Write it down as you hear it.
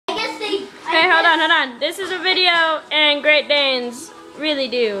hold on. This is a video, and Great Danes really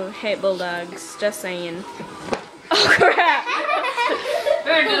do hate Bulldogs. Just saying. Oh crap!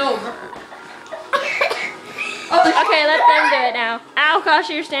 Turn it over. Okay, let them do it now. Ow, gosh,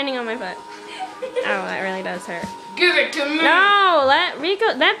 you're standing on my foot. Oh, that really does hurt. Give it to me. No, let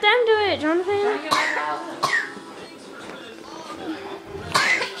them do it, Jonathan.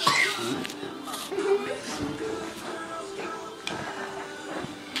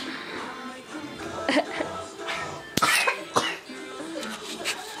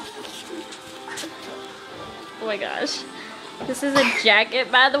 Oh my gosh. This is a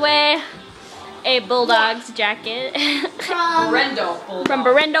jacket, by the way. A Bulldogs jacket. From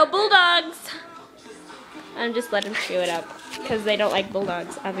Berendo Bulldogs. I'm just letting them chew it up. Because they don't like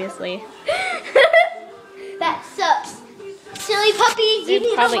Bulldogs, obviously. That sucks. Silly puppies, you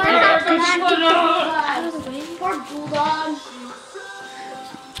need to learn how to act. Poor Bulldogs.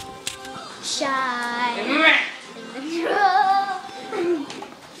 Shy.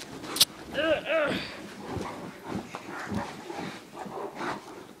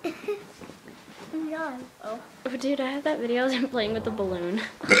 Oh, dude, I have that video of him playing with a balloon.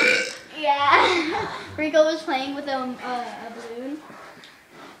 Yeah. Rico was playing with a balloon.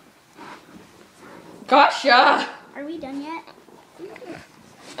 Gotcha. Are we done yet?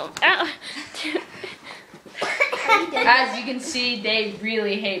 Oh, As you can see, they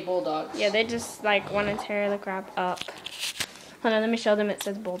really hate Bulldogs. yeah, they just like want to tear the crap up. Hold on, let me show them. It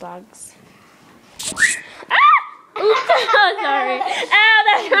says Bulldogs. Ah! Oops, sorry. Ow,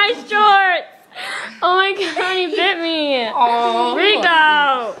 that's my shorts. Oh my god, he bit me. Oh,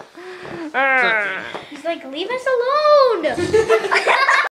 Rico. He's like, leave us alone.